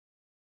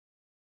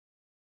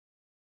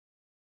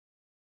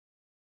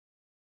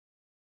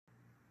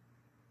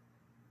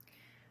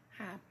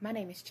Hi, my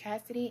name is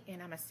Chasidee,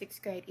 and I'm a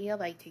 6th grade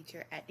ELA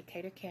teacher at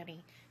Decatur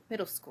County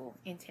Middle School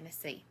in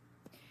Tennessee.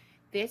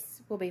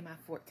 This will be my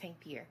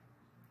 14th year.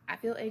 I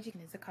feel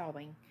education is a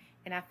calling,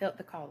 and I felt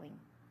the calling.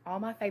 All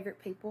my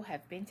favorite people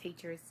have been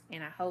teachers,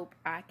 and I hope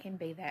I can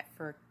be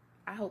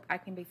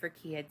for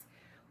kids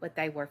what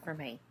they were for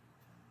me.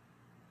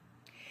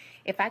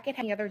 If I could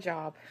have any other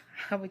job,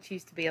 I would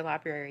choose to be a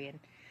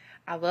librarian.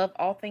 I love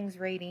all things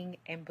reading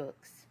and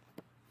books.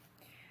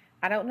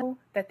 I don't know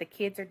that the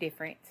kids are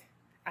different.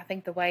 I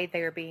think the way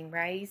they are being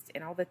raised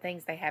and all the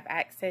things they have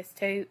access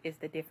to is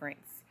the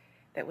difference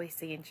that we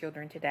see in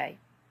children today.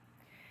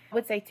 I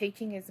would say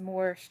teaching is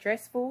more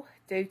stressful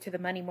due to the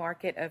money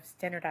market of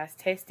standardized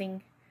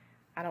testing.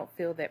 I don't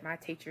feel that my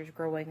teachers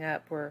growing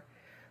up were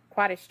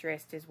quite as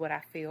stressed as what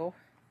I feel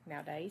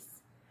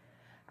nowadays.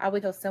 I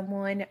would tell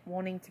someone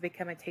wanting to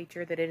become a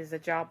teacher that it is a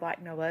job like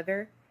no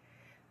other,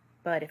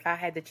 but if I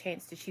had the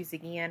chance to choose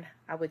again,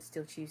 I would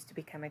still choose to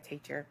become a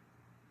teacher.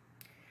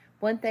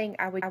 One thing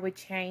I would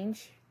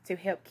change to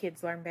help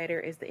kids learn better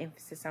is the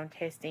emphasis on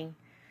testing.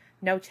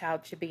 No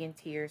child should be in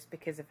tears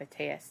because of a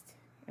test.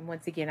 And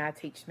once again, I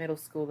teach middle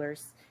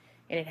schoolers,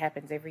 and it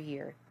happens every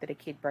year that a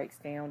kid breaks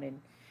down and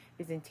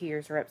is in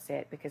tears or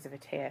upset because of a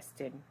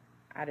test, and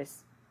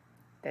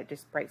that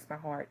just breaks my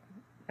heart.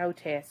 No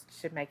test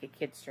should make a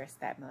kid stress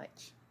that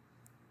much.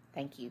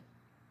 Thank you.